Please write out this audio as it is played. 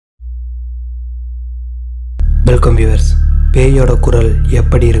Welcome viewers. பேயோட குரல்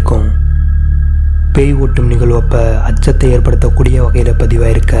எப்படி இருக்கும்? பேய் ஓட்டும் நிகழ்வப்ப அச்சத்தை ஏற்படுத்தக்கூடிய வகையில்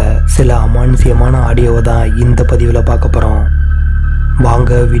பதிவாயிருக்க சில அமானுஷ்யமான ஆடியோவை தான் இந்த பதிவில் பார்க்க போகிறோம்.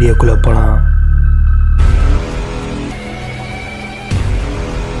 வாங்க வீடியோக்குள்ளே போகலாம்.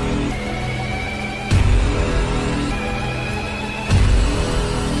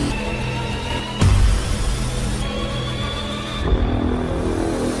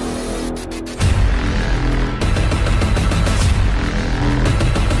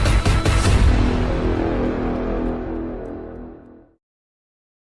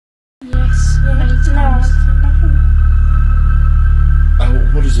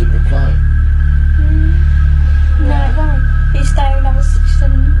 What does it reply? No, it won't. It's there another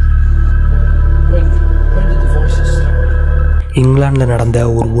 6-7 years. When did the voices start? இங்கிலாந்தில் நடந்த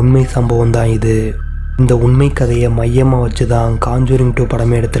ஒரு உண்மை சம்பவம் தான் இது. இந்த உண்மை கதையை மையமாக வச்சு தான் காஞ்சூரிங் 2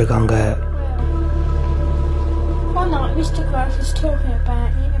 படமே எடுத்திருக்காங்க. One night Mr. Gross was talking about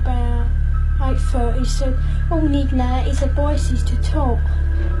 8:30. He said, all we need now is the voices to talk.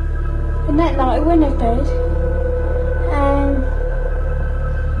 And that night I went to bed and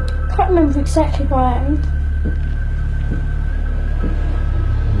I can't remember exactly what happened.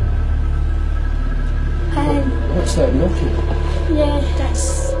 And What's that knocking? yeah, that's,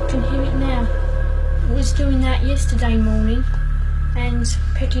 I can hear it now. I was doing that yesterday morning and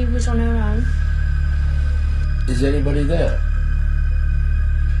Peggy was on her own. Is anybody there?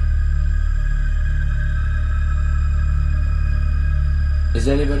 Is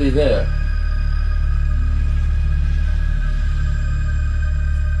anybody there?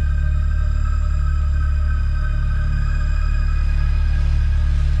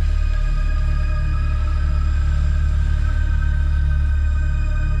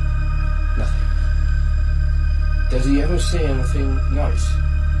 Nothing. Does he ever say anything nice?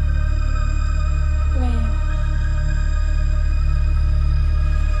 Well,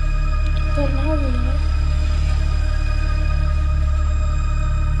 don't know really.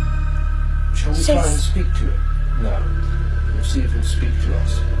 Shall we try and speak to him? No. We'll see if he'll speak to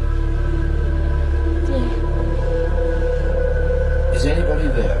us. Yeah. Is anybody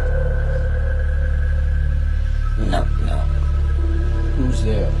there? No. Who's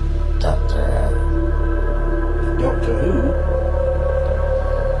there? Doctor. Doctor who?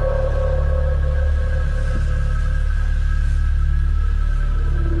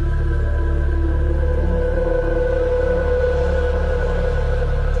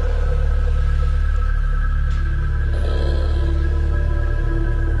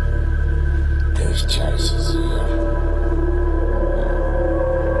 There's choices here.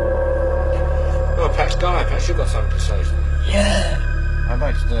 Oh, Pat's Guy. Pat's, you've got something to say. Yeah. I'd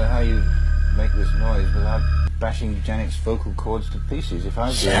like to know how you make this noise without bashing Janet's vocal cords to pieces. If I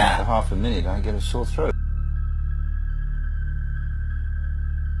do it for half a minute, I get a sore throat.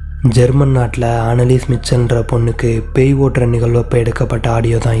 German நாட்டில் Annalise மிச்சல்ன்ற பொண்ணுக்கு பேய் ஓட்டுற நிகழ்வப்ப எடுக்கப்பட்ட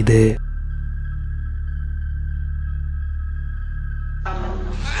audio தான் இது.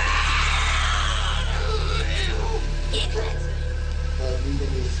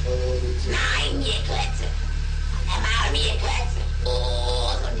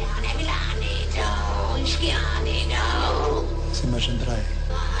 Sind wir schon 3?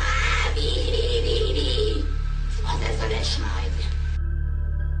 Was soll der Schneid?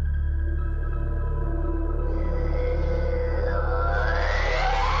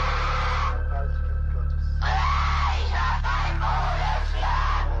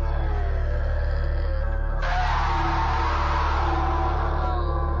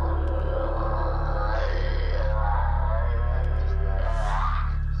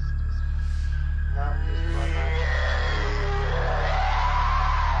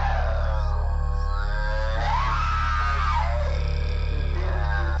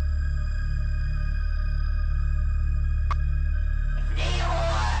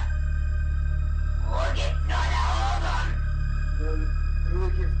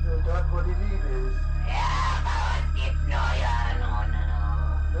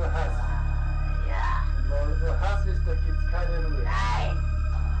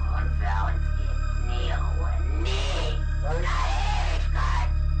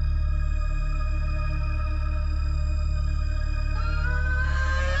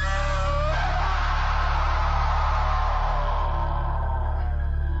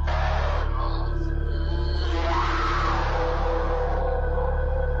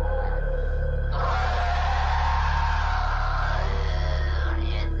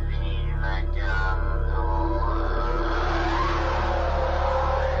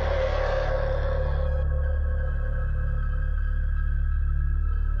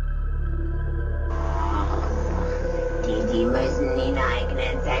 die müssen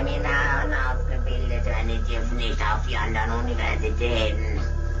hineigenen Seminaren ausgebildet werden, die dürfen nicht auf die anderen Universitäten.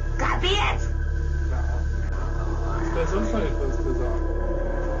 Kapiert? Ja. Hast du sonst noch etwas zu sagen?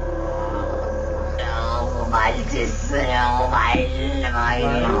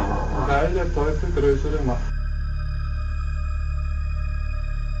 Weil der Teufel größere Macht.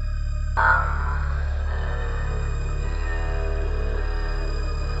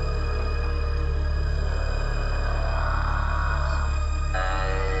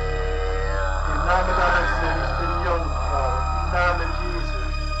 Im Namen deines seligen Jungfrau, im Namen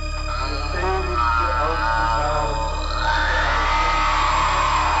Jesus, befehle ich dir auszufahren.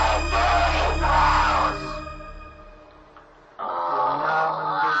 Im Namen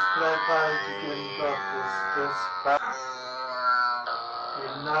des dreifaltigen Gottes, des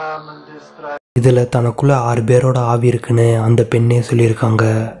im Namen des இதில் தனக்குள்ளே 6 பேரோட ஆவி இருக்குன்னு அந்த பெண்ணே சொல்லியிருக்காங்க.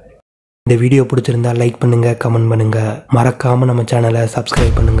 இந்த video பிடிச்சிருந்தா லைக் பண்ணுங்கள், கமெண்ட் பண்ணுங்கள், மறக்காமல் நம்ம சேனலை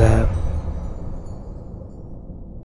சப்ஸ்கிரைப் பண்ணுங்கள்.